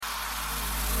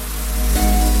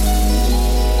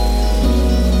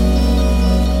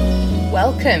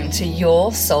Welcome to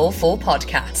Your Soulful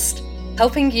Podcast,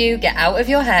 helping you get out of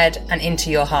your head and into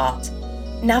your heart.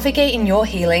 Navigating your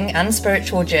healing and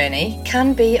spiritual journey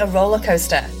can be a roller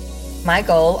coaster. My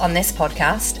goal on this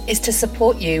podcast is to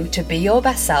support you to be your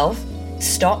best self,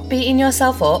 stop beating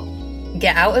yourself up,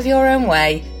 get out of your own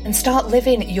way, and start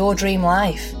living your dream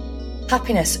life.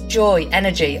 Happiness, joy,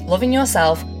 energy, loving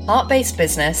yourself, heart-based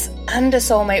business, and a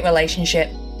soulmate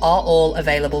relationship are all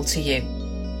available to you.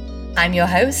 I'm your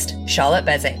host, Charlotte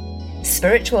Bezic,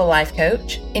 spiritual life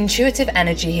coach, intuitive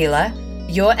energy healer,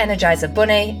 your Energizer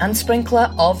bunny, and sprinkler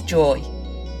of joy.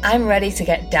 I'm ready to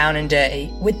get down and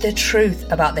dirty with the truth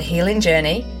about the healing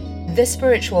journey, the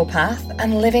spiritual path,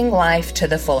 and living life to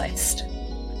the fullest.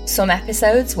 Some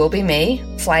episodes will be me,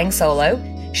 flying solo,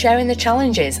 sharing the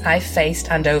challenges I've faced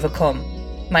and overcome,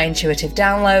 my intuitive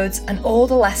downloads, and all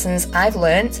the lessons I've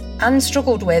learnt and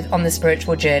struggled with on the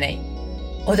spiritual journey.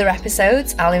 Other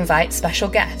episodes, I'll invite special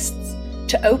guests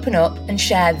to open up and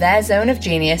share their zone of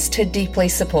genius to deeply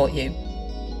support you.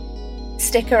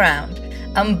 Stick around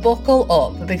and buckle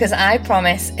up because I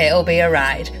promise it'll be a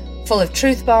ride full of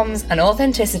truth bombs and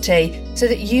authenticity so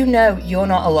that you know you're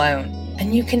not alone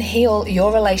and you can heal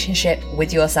your relationship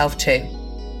with yourself too.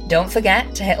 Don't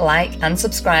forget to hit like and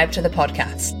subscribe to the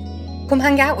podcast. Come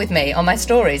hang out with me on my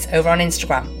stories over on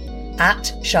Instagram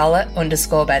at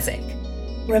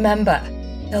Charlotte_Bezic. Remember,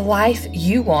 the life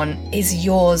you want is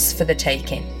yours for the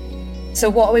taking. So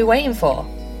what are we waiting for?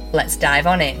 Let's dive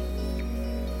on in.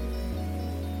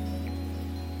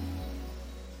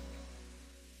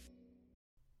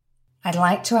 I'd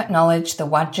like to acknowledge the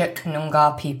Whadjuk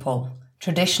Noongar people,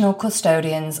 traditional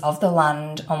custodians of the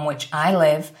land on which I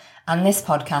live and this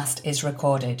podcast is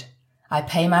recorded. I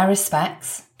pay my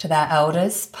respects to their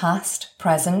elders, past,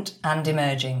 present, and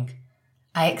emerging.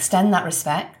 I extend that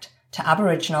respect to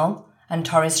Aboriginal and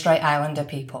Torres Strait Islander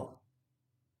people.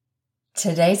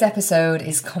 Today's episode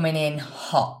is coming in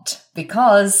hot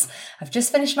because I've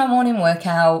just finished my morning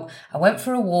workout, I went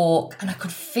for a walk, and I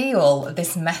could feel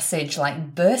this message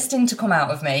like bursting to come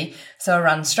out of me, so I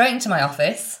ran straight into my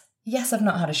office. Yes, I've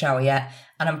not had a shower yet,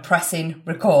 and I'm pressing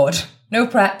record. No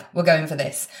prep, we're going for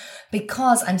this.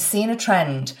 Because I'm seeing a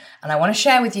trend, and I want to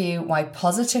share with you why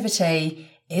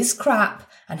positivity is crap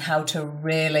and how to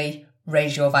really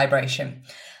raise your vibration.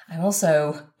 I'm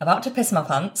also about to piss my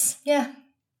pants. Yeah,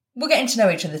 we're getting to know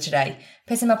each other today.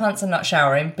 Pissing my pants and not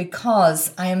showering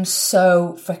because I am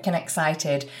so freaking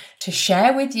excited to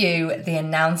share with you the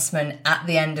announcement at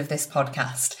the end of this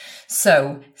podcast.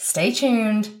 So stay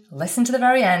tuned, listen to the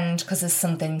very end because there's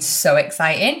something so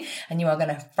exciting and you are going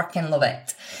to freaking love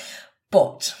it.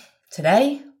 But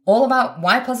today, all about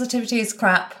why positivity is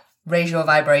crap, raise your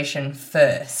vibration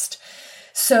first.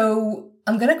 So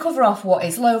I'm going to cover off what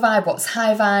is low vibe, what's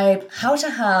high vibe, how to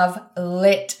have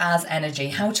lit as energy,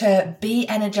 how to be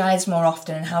energized more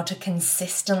often and how to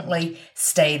consistently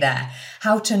stay there,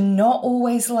 how to not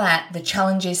always let the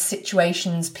challenges,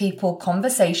 situations, people,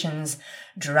 conversations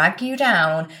drag you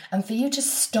down and for you to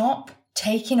stop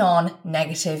taking on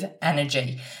negative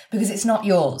energy because it's not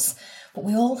yours. But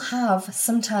we all have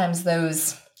sometimes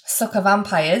those sucker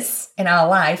vampires in our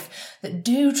life that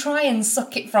do try and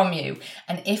suck it from you.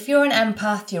 And if you're an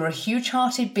empath, you're a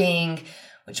huge-hearted being,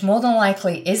 which more than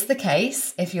likely is the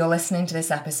case if you're listening to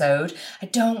this episode, I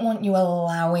don't want you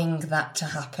allowing that to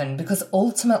happen because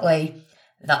ultimately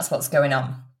that's what's going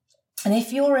on. And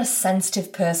if you're a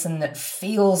sensitive person that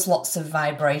feels lots of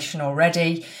vibration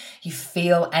already, you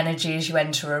feel energy as you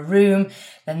enter a room,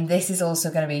 then this is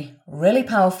also going to be really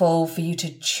powerful for you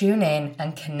to tune in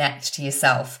and connect to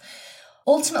yourself.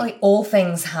 Ultimately, all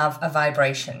things have a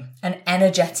vibration, an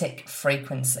energetic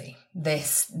frequency.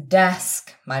 This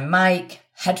desk, my mic,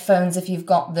 headphones if you've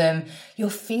got them,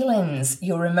 your feelings,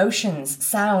 your emotions,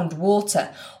 sound, water,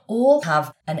 all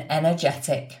have an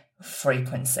energetic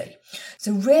frequency.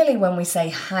 So really when we say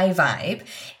high vibe,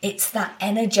 it's that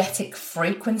energetic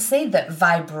frequency that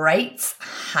vibrates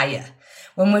higher.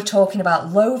 When we're talking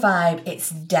about low vibe, it's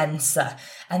denser.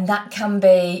 And that can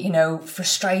be,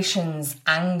 frustrations,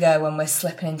 anger, when we're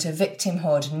slipping into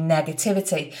victimhood,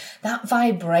 negativity. That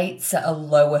vibrates at a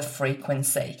lower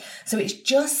frequency. So it's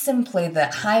just simply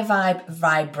that high vibe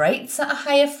vibrates at a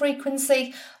higher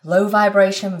frequency, low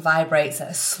vibration vibrates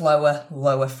at a slower,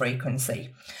 lower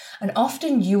frequency. And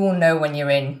often you will know when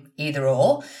you're in either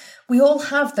or. We all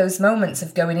have those moments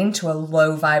of going into a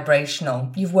low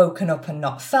vibrational. You've woken up and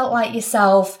not felt like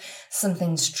yourself.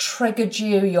 Something's triggered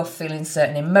you. You're feeling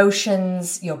certain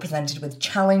emotions. You're presented with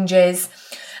challenges.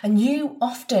 And you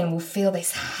often will feel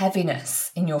this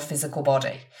heaviness in your physical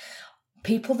body.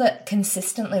 People that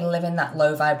consistently live in that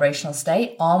low vibrational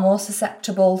state are more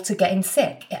susceptible to getting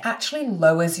sick. It actually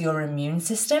lowers your immune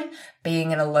system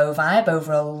being in a low vibe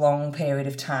over a long period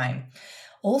of time.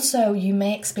 Also, you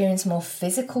may experience more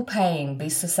physical pain, be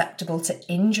susceptible to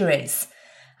injuries.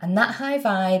 And that high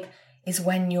vibe is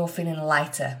when you're feeling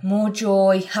lighter, more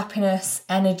joy, happiness,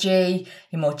 energy,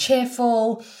 you're more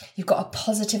cheerful, you've got a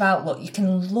positive outlook, you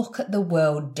can look at the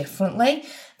world differently,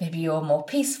 maybe you're more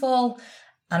peaceful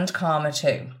and calmer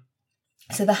too.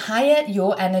 So the higher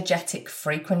your energetic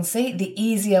frequency, the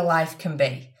easier life can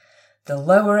be. The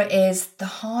lower it is, the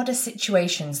harder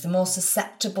situations, the more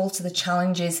susceptible to the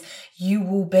challenges you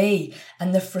will be,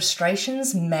 and the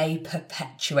frustrations may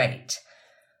perpetuate.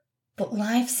 But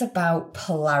life's about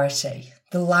polarity,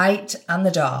 the light and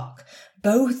the dark.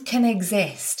 Both can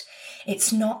exist.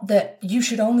 It's not that you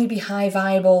should only be high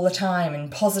vibe all the time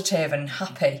and positive and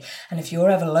happy. And if you're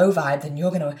ever low vibe, then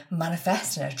you're going to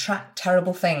manifest and attract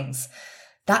terrible things.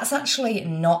 That's actually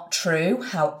not true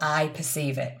how I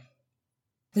perceive it.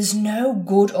 There's no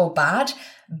good or bad.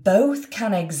 Both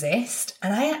can exist.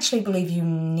 And I actually believe you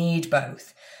need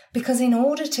both. Because in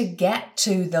order to get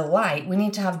to the light, we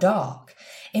need to have dark.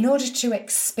 In order to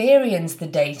experience the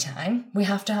daytime, we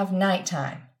have to have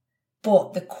nighttime.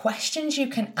 But the questions you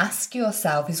can ask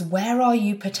yourself is, where are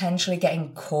you potentially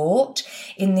getting caught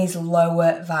in these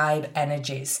lower vibe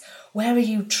energies? Where are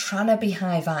you trying to be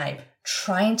high vibe,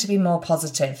 trying to be more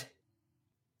positive?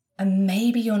 And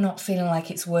maybe you're not feeling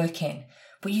like it's working,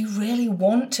 but you really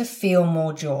want to feel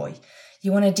more joy.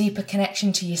 You want a deeper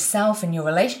connection to yourself and your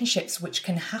relationships, which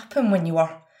can happen when you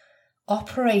are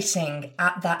operating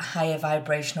at that higher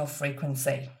vibrational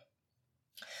frequency.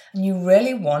 And you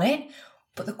really want it,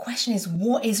 but the question is,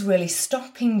 what is really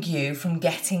stopping you from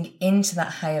getting into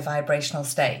that higher vibrational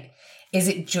state? Is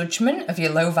it judgment of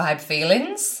your low vibe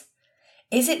feelings?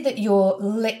 Is it that you're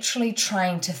literally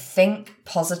trying to think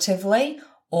positively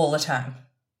all the time?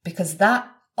 Because that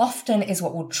often is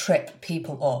what will trip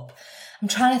people up. I'm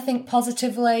trying to think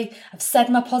positively. I've said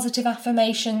my positive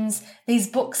affirmations. These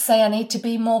books say I need to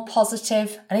be more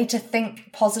positive. I need to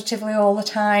think positively all the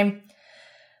time.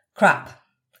 Crap.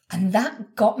 And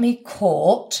that got me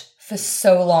caught for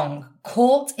so long,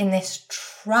 caught in this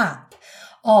trap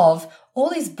of all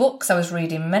these books I was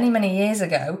reading many, many years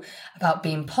ago about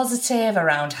being positive,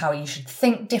 around how you should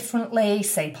think differently,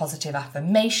 say positive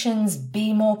affirmations,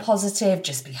 be more positive,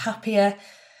 just be happier.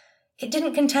 It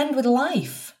didn't contend with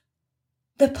life.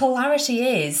 The polarity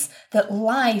is that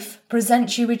life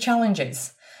presents you with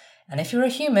challenges. And if you're a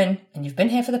human and you've been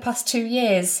here for the past 2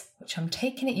 years, which I'm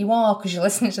taking it you are because you're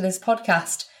listening to this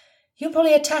podcast, you'll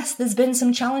probably attest there's been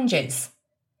some challenges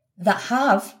that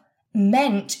have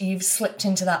meant you've slipped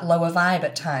into that lower vibe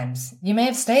at times. You may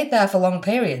have stayed there for long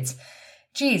periods.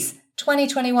 Geez,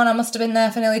 2021, I must have been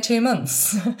there for nearly 2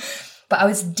 months. But I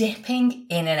was dipping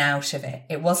in and out of it.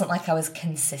 It wasn't like I was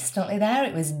consistently there,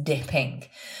 it was dipping.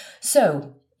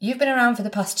 So you've been around for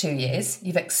the past 2 years,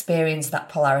 you've experienced that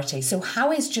polarity. So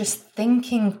how is just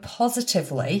thinking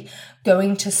positively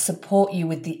going to support you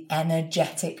with the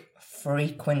energetic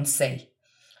frequency?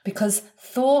 Because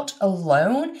thought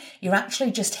alone, you're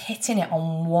actually just hitting it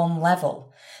on one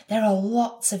level. There are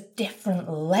lots of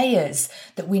different layers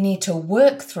that we need to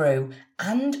work through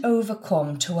and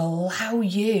overcome to allow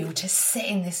you to sit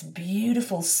in this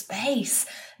beautiful space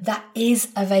that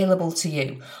is available to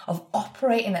you of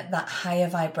operating at that higher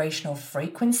vibrational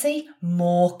frequency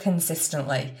more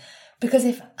consistently. Because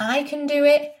if I can do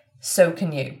it, so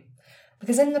can you.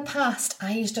 Because in the past,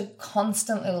 I used to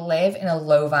constantly live in a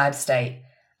low vibe state.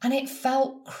 And it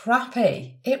felt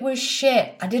crappy. It was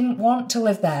shit. I didn't want to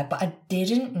live there, but I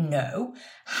didn't know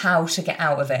how to get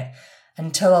out of it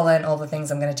until I learned all the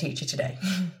things I'm going to teach you today.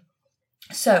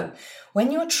 So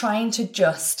when you're trying to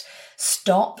just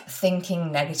stop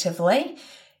thinking negatively,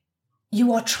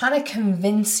 you are trying to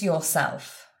convince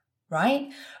yourself, right?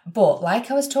 But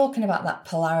like I was talking about that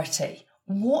polarity,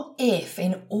 what if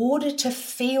in order to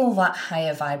feel that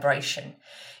higher vibration,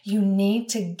 you need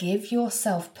to give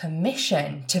yourself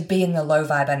permission to be in the low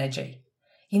vibe energy.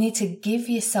 You need to give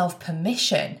yourself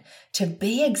permission to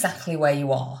be exactly where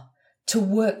you are, to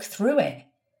work through it,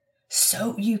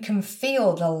 so you can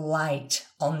feel the light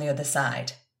on the other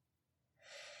side.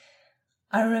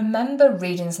 I remember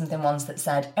reading something once that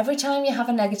said, every time you have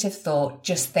a negative thought,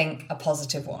 just think a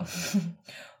positive one.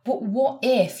 But what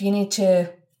if you need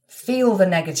to feel the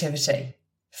negativity?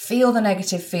 Feel the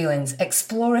negative feelings.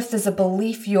 Explore if there's a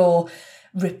belief you're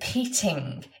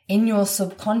repeating in your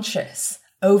subconscious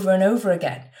over and over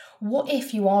again. What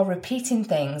if you are repeating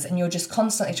things and you're just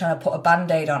constantly trying to put a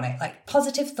band-aid on it? Like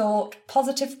positive thought.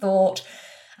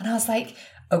 And I was like,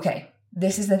 okay,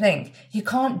 This is the thing. You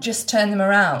can't just turn them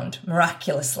around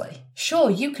miraculously. Sure,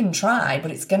 you can try,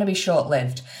 but it's going to be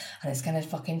short-lived. And it's going to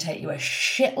fucking take you a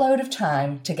shitload of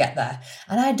time to get there.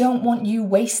 And I don't want you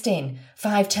wasting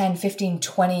 5, 10, 15,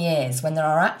 20 years when there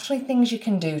are actually things you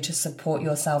can do to support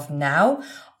yourself now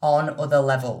on other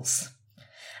levels.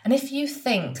 And if you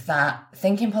think that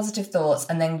thinking positive thoughts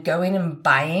and then going and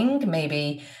buying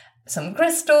maybe some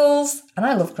crystals, and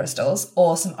I love crystals,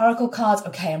 or some oracle cards,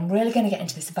 okay, I'm really going to get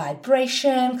into this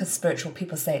vibration because spiritual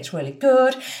people say it's really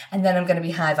good, and then I'm going to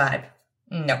be high vibe.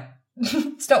 No.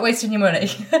 Stop wasting your money.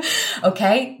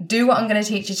 Okay, do what I'm going to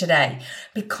teach you today,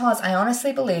 because I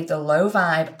honestly believe the low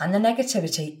vibe and the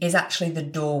negativity is actually the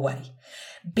doorway.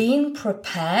 Being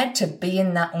prepared to be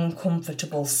in that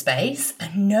uncomfortable space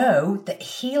and know that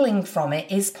healing from it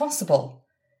is possible.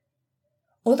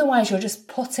 Otherwise, you're just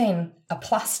putting a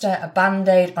plaster, a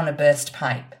band-aid on a burst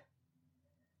pipe.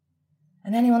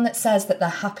 And anyone that says that they're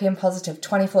happy and positive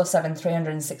 24/7,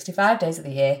 365 days of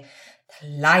the year,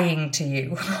 they're lying to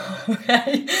you.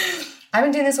 Okay? I've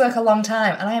been doing this work a long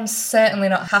time, and I am certainly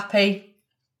not happy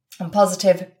and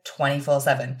positive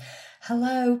 24/7.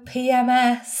 Hello,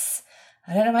 PMS.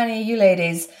 I don't know about any of you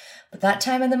ladies, but that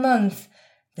time of the month,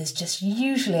 there's just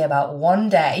usually about one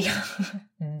day.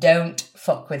 Don't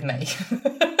fuck with me.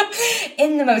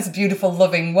 In the most beautiful,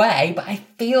 loving way, but I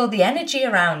feel the energy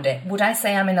around it. Would I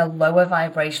say I'm in a lower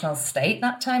vibrational state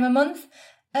that time of month?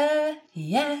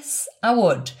 Yes, I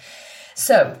would.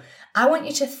 So I want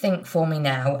you to think for me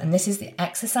now, and this is the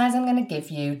exercise I'm going to give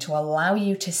you to allow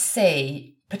you to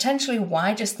see potentially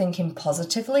why just thinking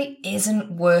positively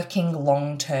isn't working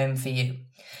long-term for you.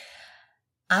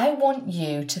 I want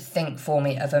you to think for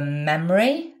me of a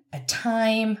memory, a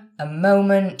time, a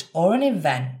moment, or an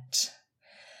event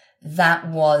that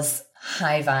was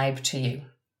high vibe to you.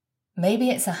 Maybe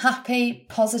it's a happy,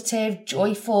 positive,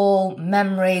 joyful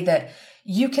memory that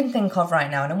you can think of right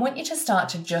now. And I want you to start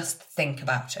to just think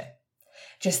about it.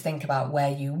 Just think about where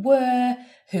you were,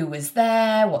 who was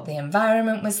there, what the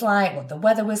environment was like, what the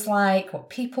weather was like, what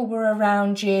people were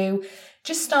around you.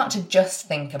 Just start to just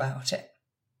think about it.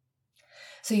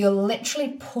 So you're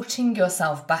literally putting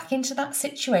yourself back into that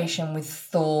situation with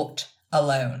thought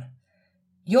alone.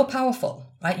 You're powerful,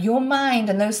 right? Your mind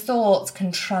and those thoughts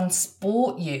can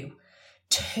transport you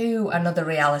to another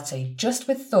reality just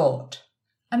with thought.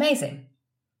 Amazing.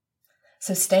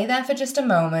 So stay there for just a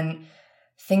moment,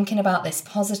 thinking about this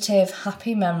positive,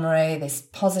 happy memory, this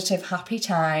positive, happy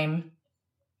time.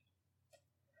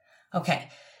 Okay,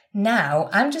 now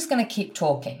I'm just going to keep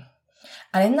talking.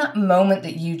 And in that moment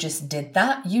that you just did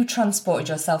that, you transported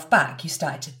yourself back. You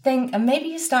started to think, and maybe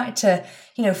you started to,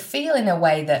 feel in a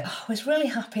way that, I was really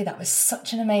happy. That was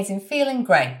such an amazing feeling.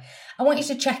 Great. I want you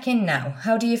to check in now.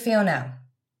 How do you feel now?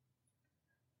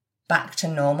 Back to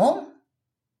normal?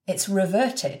 It's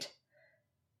reverted.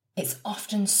 It's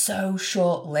often so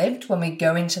short-lived when we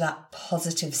go into that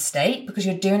positive state because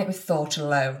you're doing it with thought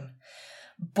alone.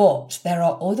 But there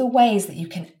are other ways that you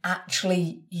can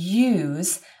actually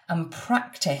use and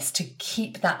practice to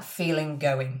keep that feeling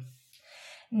going.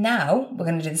 Now, we're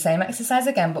going to do the same exercise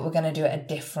again, but we're going to do it a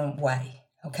different way,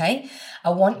 okay?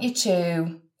 I want you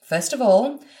to, first of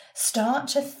all, start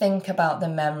to think about the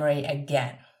memory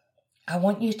again. I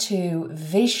want you to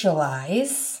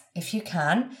visualize, if you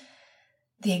can,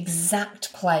 the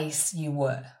exact place you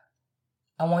were.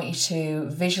 I want you to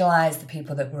visualize the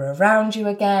people that were around you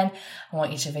again. I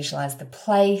want you to visualize the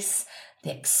place,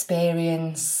 the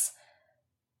experience,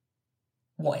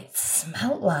 what it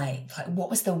smelled like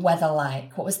what was the weather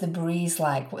like, what was the breeze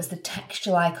like, what was the texture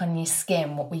like on your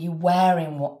skin, what were you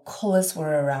wearing, what colours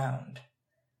were around.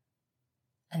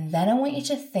 And then I want you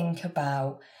to think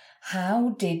about,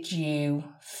 how did you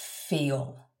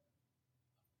feel?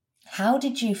 How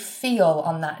did you feel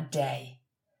on that day?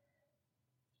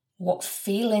 What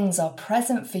feelings are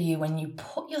present for you when you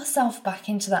put yourself back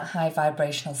into that high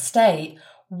vibrational state?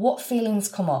 What feelings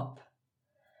come up?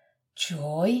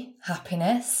 Joy,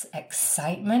 happiness,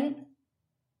 excitement.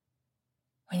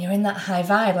 When you're in that high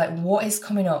vibe, what is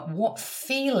coming up? What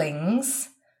feelings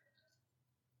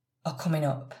are coming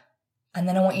up? And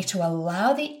then I want you to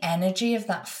allow the energy of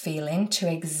that feeling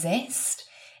to exist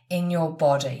in your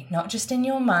body, not just in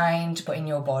your mind, but in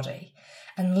your body.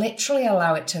 And literally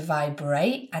allow it to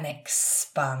vibrate and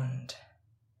expand.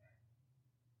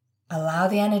 Allow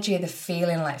the energy of the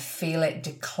feeling, feel it,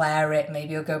 declare it.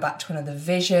 Maybe you'll go back to another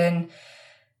vision.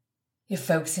 You're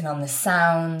focusing on the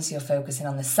sounds, you're focusing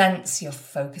on the scents, you're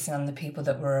focusing on the people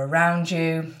that were around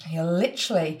you. You're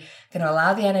literally going to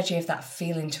allow the energy of that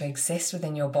feeling to exist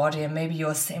within your body. And maybe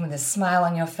you're sitting with a smile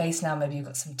on your face now. Maybe you've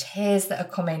got some tears that are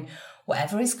coming.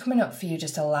 Whatever is coming up for you,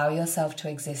 just allow yourself to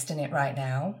exist in it right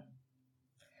now.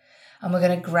 And we're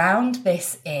going to ground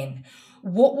this in.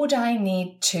 What would I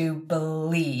need to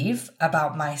believe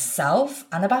about myself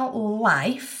and about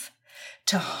life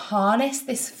to harness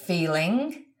this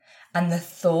feeling and the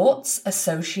thoughts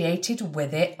associated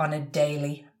with it on a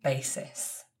daily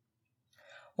basis?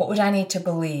 What would I need to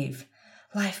believe?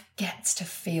 Life gets to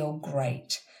feel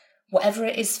great, whatever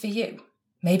it is for you.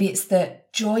 Maybe it's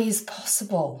that joy is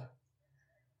possible.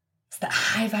 It's that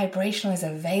high vibration is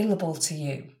available to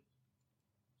you.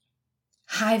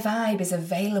 High vibe is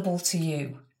available to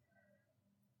you.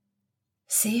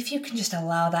 See if you can just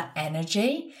allow that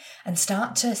energy and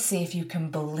start to see if you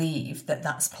can believe that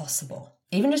that's possible.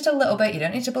 Even just a little bit. You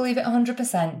don't need to believe it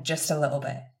 100%, just a little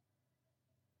bit.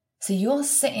 So you're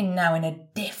sitting now in a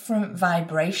different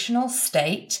vibrational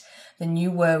state than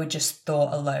you were with just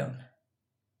thought alone.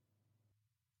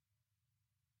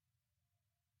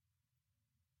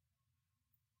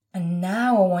 And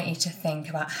now I want you to think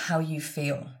about how you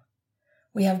feel.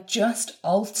 We have just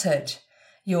altered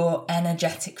your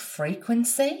energetic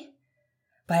frequency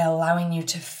by allowing you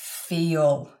to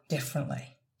feel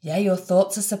differently. Yeah, your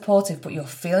thoughts are supportive, but your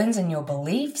feelings and your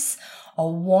beliefs are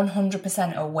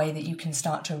 100% a way that you can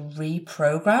start to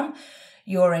reprogram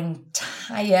your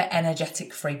entire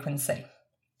energetic frequency.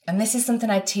 And this is something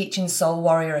I teach in Soul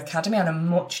Warrior Academy on a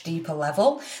much deeper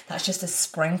level. That's just a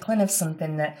sprinkling of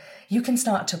something that you can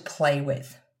start to play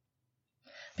with.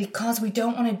 Because we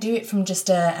don't want to do it from just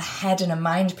a head and a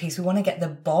mind piece. We want to get the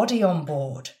body on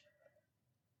board.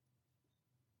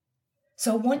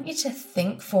 So I want you to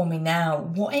think for me now,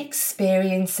 what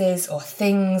experiences or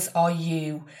things are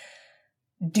you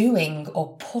doing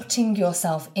or putting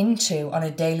yourself into on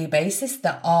a daily basis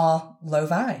that are low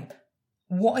vibe?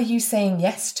 What are you saying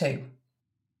yes to?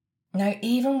 Now,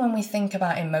 even when we think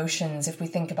about emotions, if we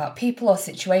think about people or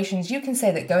situations, you can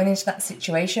say that going into that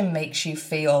situation makes you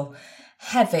feel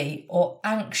heavy or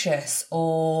anxious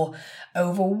or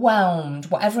overwhelmed,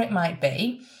 whatever it might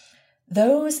be.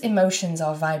 Those emotions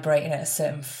are vibrating at a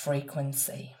certain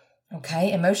frequency.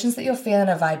 Okay, emotions that you're feeling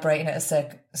are vibrating at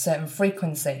a certain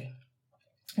frequency.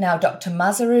 Now, Dr.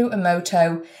 Masaru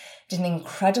Emoto did an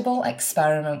incredible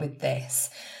experiment with this.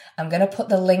 I'm going to put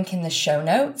the link in the show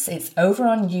notes. It's over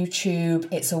on YouTube.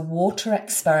 It's a water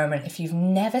experiment. If you've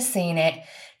never seen it,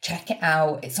 check it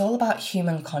out. It's all about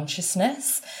human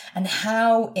consciousness and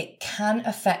how it can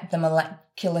affect the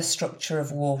molecular structure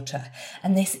of water.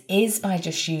 And this is by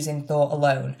just using thought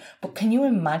alone. But can you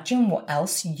imagine what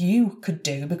else you could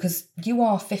do? Because you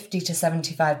are 50 to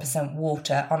 75%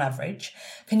 water on average.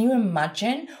 Can you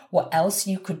imagine what else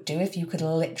you could do if you could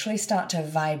literally start to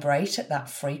vibrate at that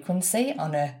frequency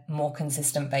on a more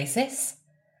consistent basis?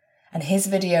 And his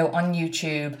video on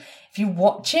YouTube, if you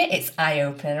watch it, it's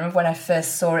eye-opening. I remember when I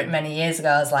first saw it many years ago,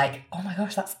 I was like, oh my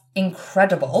gosh, that's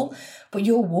incredible. But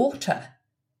you're water.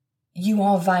 You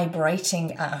are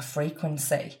vibrating at a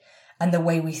frequency. And the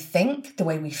way we think, the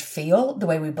way we feel, the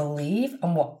way we believe,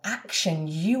 and what action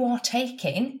you are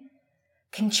taking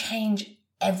can change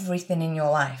everything in your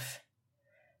life.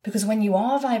 Because when you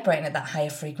are vibrating at that higher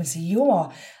frequency, you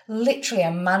are literally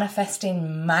a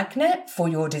manifesting magnet for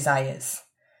your desires.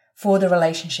 For the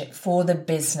relationship, for the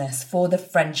business, for the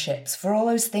friendships, for all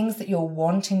those things that you're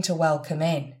wanting to welcome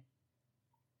in.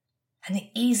 And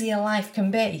the easier life can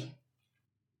be.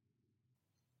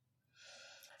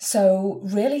 So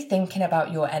really thinking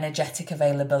about your energetic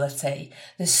availability.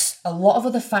 There's a lot of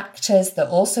other factors that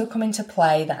also come into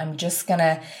play that I'm just going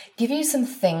to give you some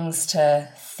things to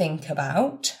think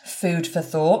about. Food for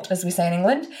thought, as we say in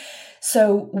England.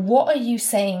 So what are you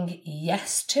saying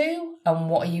yes to and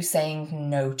what are you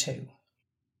saying no to?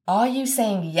 Are you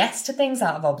saying yes to things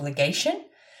out of obligation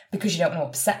because you don't want to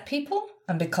upset people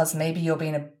and because maybe you're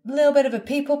being a little bit of a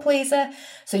people pleaser?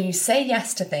 So you say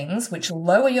yes to things which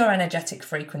lower your energetic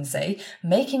frequency,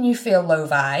 making you feel low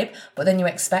vibe, but then you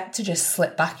expect to just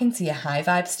slip back into your high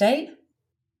vibe state?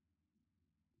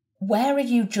 Where are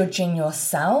you judging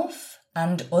yourself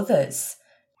and others?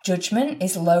 Judgment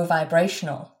is low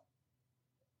vibrational.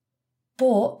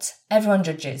 But everyone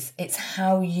judges. It's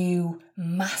how you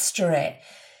master it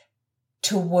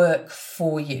to work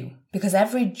for you. Because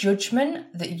every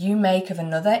judgment that you make of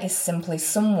another is simply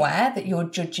somewhere that you're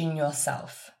judging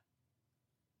yourself.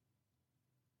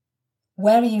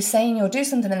 Where are you saying you'll do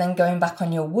something and then going back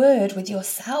on your word with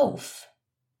yourself?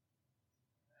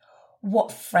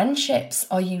 What friendships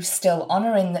are you still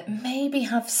honouring that maybe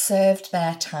have served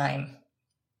their time?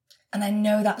 And I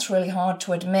know that's really hard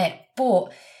to admit,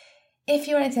 but if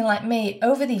you're anything like me,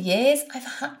 over the years, I've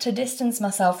had to distance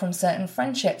myself from certain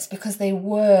friendships because they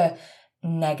were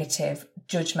negative,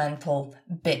 judgmental,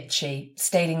 bitchy,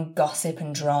 stayed in gossip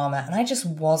and drama, and I just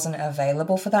wasn't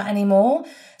available for that anymore,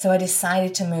 so I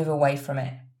decided to move away from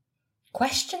it.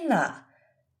 Question that.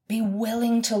 Be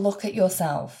willing to look at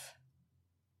yourself.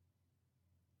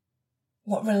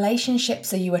 What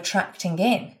relationships are you attracting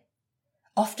in?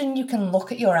 Often you can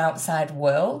look at your outside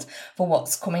world for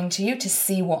what's coming to you to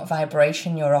see what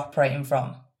vibration you're operating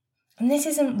from. And this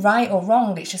isn't right or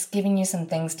wrong, it's just giving you some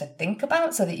things to think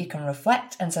about so that you can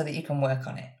reflect and so that you can work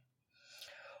on it.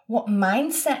 What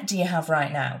mindset do you have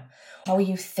right now? How are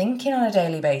you thinking on a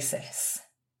daily basis?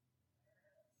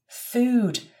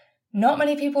 Food. Not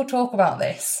many people talk about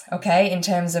this, okay, in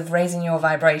terms of raising your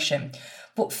vibration.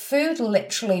 But food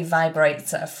literally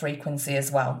vibrates at a frequency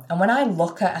as well. And when I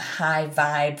look at a high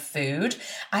vibe food,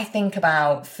 I think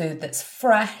about food that's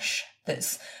fresh,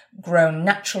 that's grown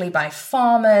naturally by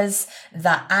farmers,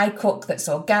 that I cook, that's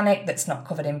organic, that's not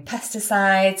covered in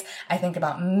pesticides. I think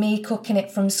about me cooking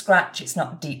it from scratch. It's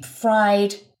not deep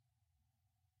fried.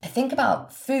 I think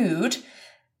about food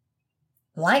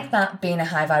like that being a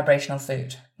high vibrational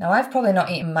food. Now, I've probably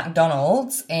not eaten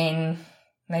McDonald's in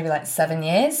maybe like 7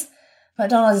 years.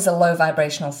 McDonald's is a low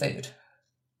vibrational food.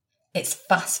 It's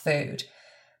fast food.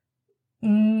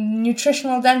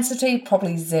 Nutritional density,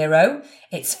 probably 0.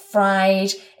 It's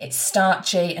fried, it's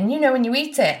starchy, and when you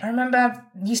eat it, I remember I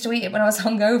used to eat it when I was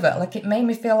hungover, like it made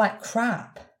me feel like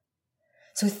crap.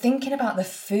 So thinking about the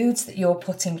foods that you're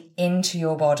putting into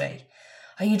your body.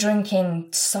 Are you drinking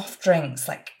soft drinks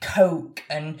like Coke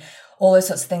and all those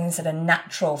sorts of things instead of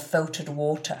natural filtered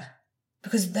water?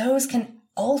 Because those can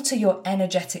alter your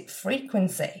energetic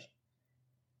frequency.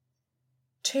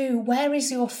 2, where is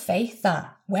your faith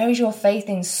at? Where is your faith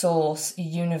in source,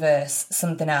 universe,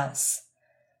 something else?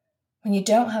 When you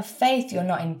don't have faith, you're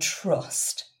not in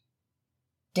trust.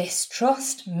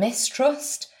 Distrust,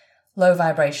 mistrust, low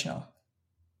vibrational.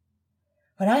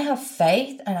 When I have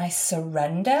faith and I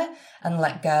surrender and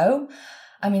let go,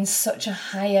 I'm in such a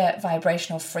higher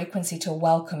vibrational frequency to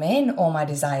welcome in all my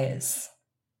desires.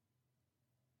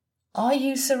 Are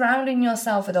you surrounding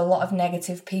yourself with a lot of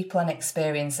negative people and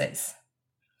experiences?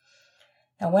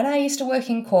 Now, when I used to work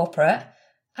in corporate,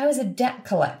 I was a debt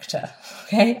collector,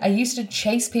 okay? I used to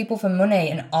chase people for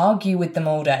money and argue with them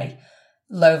all day.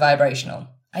 Low vibrational.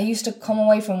 I used to come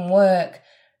away from work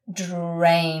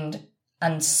drained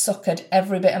and suckered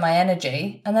every bit of my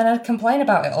energy, and then I'd complain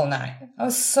about it all night. I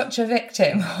was such a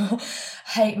victim. I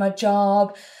hate my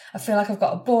job. I feel like I've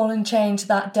got a ball and chain to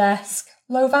that desk.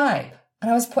 Low vibe.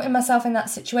 And I was putting myself in that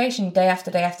situation day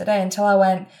after day after day until I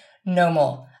went, no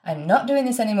more. I'm not doing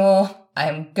this anymore.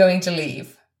 I'm going to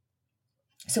leave.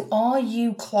 So are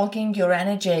you clogging your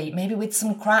energy, maybe with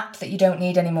some crap that you don't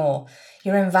need anymore?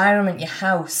 Your environment, your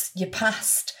house, your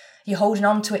past, you're holding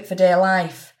on to it for dear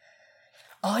life.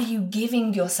 Are you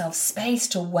giving yourself space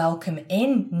to welcome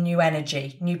in new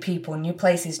energy, new people, new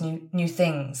places, new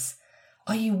things?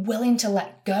 Are you willing to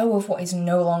let go of what is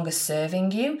no longer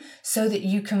serving you so that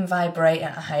you can vibrate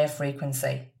at a higher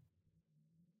frequency?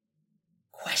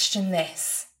 Question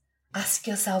this. Ask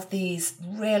yourself these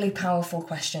really powerful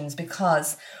questions,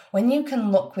 because when you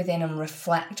can look within and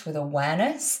reflect with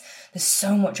awareness, there's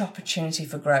so much opportunity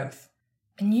for growth.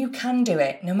 And you can do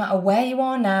it no matter where you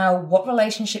are now, what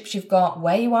relationships you've got,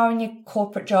 where you are in your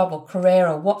corporate job or career,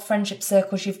 or what friendship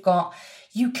circles you've got.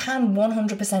 You can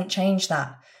 100% change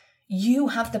that. You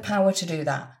have the power to do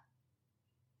that.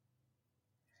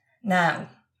 Now,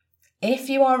 if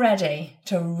you are ready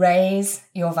to raise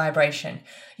your vibration,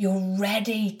 you're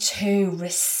ready to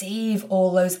receive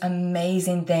all those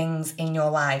amazing things in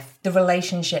your life, the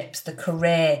relationships, the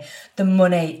career, the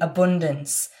money,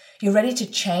 abundance. You're ready to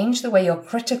change the way your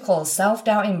critical,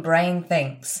 self-doubting brain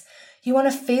thinks. You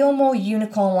want to feel more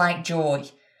unicorn-like joy.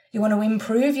 You want to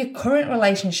improve your current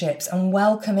relationships and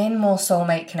welcome in more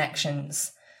soulmate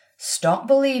connections. Stop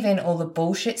believing all the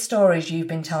bullshit stories you've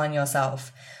been telling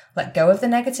yourself. Let go of the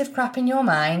negative crap in your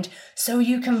mind so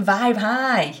you can vibe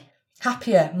high,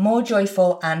 happier, more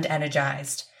joyful and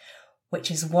energized,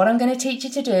 which is what I'm going to teach you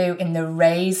to do in the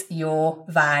Raise Your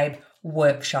Vibe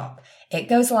workshop. It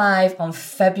goes live on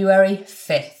February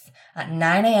 5th at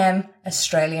 9 a.m.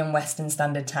 Australian Western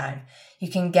Standard Time. You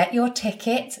can get your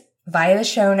ticket via the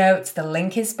show notes. The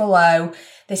link is below.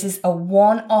 This is a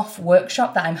one-off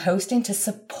workshop that I'm hosting to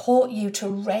support you to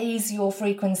raise your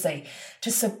frequency, to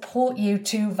support you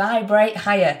to vibrate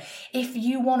higher. If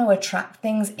you want to attract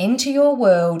things into your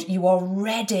world, you are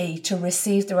ready to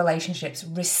receive the relationships,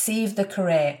 receive the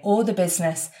career or the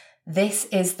business, this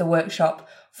is the workshop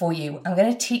for you. I'm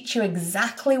going to teach you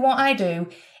exactly what I do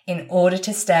in order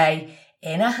to stay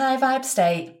in a high vibe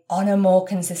state on a more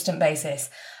consistent basis.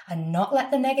 and not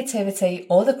let the negativity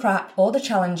or the crap or the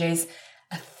challenges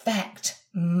affect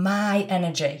my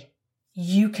energy.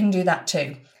 You can do that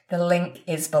too. The link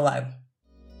is below.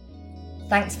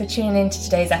 Thanks for tuning in to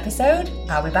today's episode.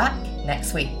 I'll be back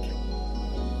next week.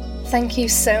 Thank you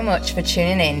so much for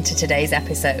tuning in to today's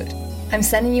episode. I'm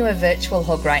sending you a virtual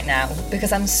hug right now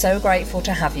because I'm so grateful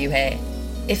to have you here.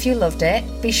 If you loved it,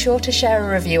 be sure to share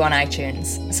a review on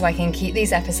iTunes so I can keep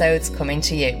these episodes coming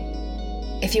to you.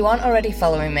 If you aren't already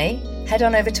following me, head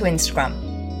on over to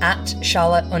Instagram at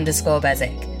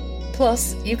Charlotte_Bezic.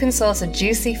 Plus, you can source a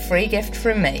juicy free gift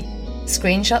from me.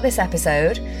 Screenshot this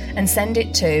episode and send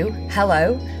it to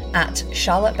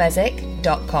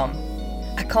hello@charlottebezic.com.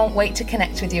 I can't wait to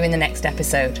connect with you in the next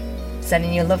episode.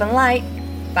 Sending you love and light.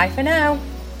 Bye for now.